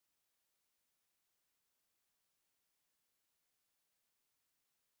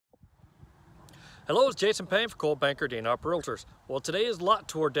Hello, it's Jason Payne for Coldwell Banker DNR Realtors. Well, today is lot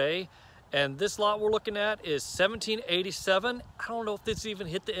tour day, and this lot we're looking at is 1787. I don't know if this even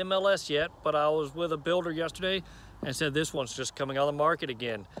hit the MLS yet, but I was with a builder yesterday and said this one's just coming on the market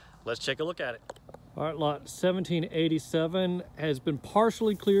again. Let's take a look at it. All right, lot 1787 has been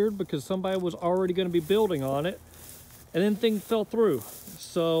partially cleared because somebody was already going to be building on it, and then things fell through.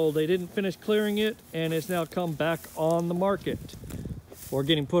 So they didn't finish clearing it, and it's now come back on the market, or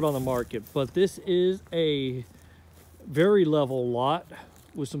getting put on the market. But this is a very level lot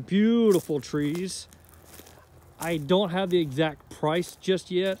with some beautiful trees. I don't have the exact price just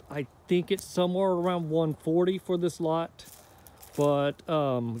yet. I think it's somewhere around 140 for this lot, but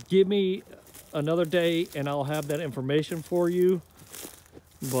give me another day and I'll have that information for you.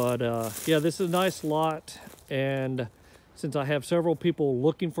 But yeah, this is a nice lot, and since I have several people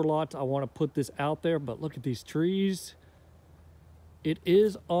looking for lots, I want to put this out there. But look at these trees. It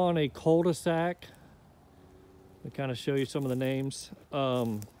is on a cul-de-sac. Let me kind of show you some of the names.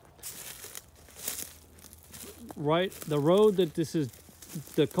 Right, the road that this is,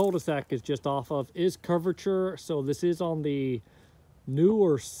 the cul-de-sac is just off of, is Curvature. So this is on the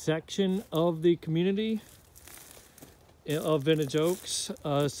newer section of the community of Vintage Oaks.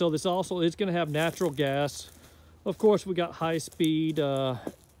 So this also is going to have natural gas. Of course, we got high-speed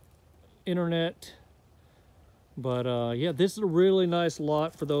internet. But yeah, this is a really nice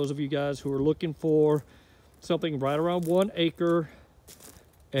lot for those of you guys who are looking for something right around 1 acre.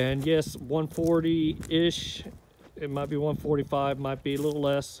 And yes, 140-ish. It might be 145, might be a little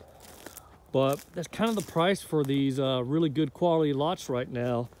less. But that's kind of the price for these really good quality lots right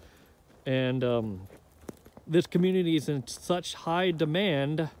now. And this community is in such high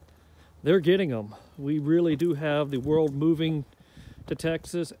demand, they're getting them. We really do have the world moving to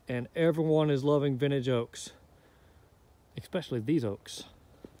Texas, and everyone is loving Vintage Oaks. Especially these oaks.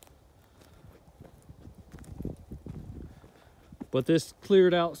 But this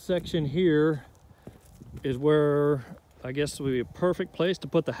cleared out section here is where I guess would be a perfect place to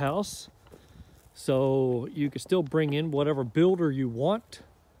put the house. So you can still bring in whatever builder you want.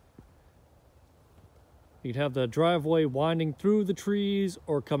 You'd have the driveway winding through the trees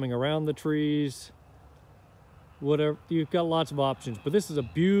or coming around the trees. Whatever, you've got lots of options. But this is a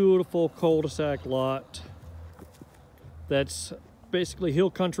beautiful cul-de-sac lot. That's basically hill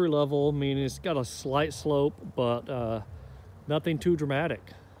country level, meaning it's got a slight slope, but nothing too dramatic.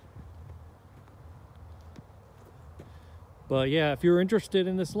 But yeah, if you're interested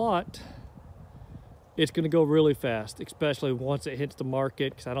in this lot, it's going to go really fast, especially once it hits the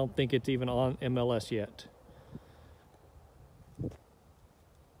market, because I don't think it's even on MLS yet.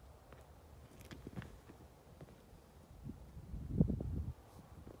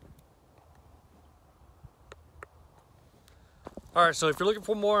 All right, so if you're looking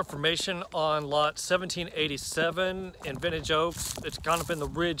for more information on lot 1787 in Vintage Oaks, it's kind of in the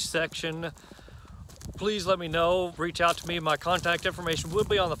ridge section, please let me know. Reach out to me. My contact information will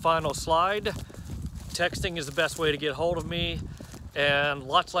be on the final slide. Texting is the best way to get hold of me, and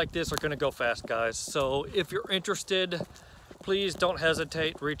lots like this are going to go fast, guys. So if you're interested, please don't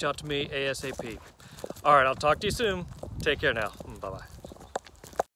hesitate. Reach out to me ASAP. All right, I'll talk to you soon. Take care now. Bye-bye.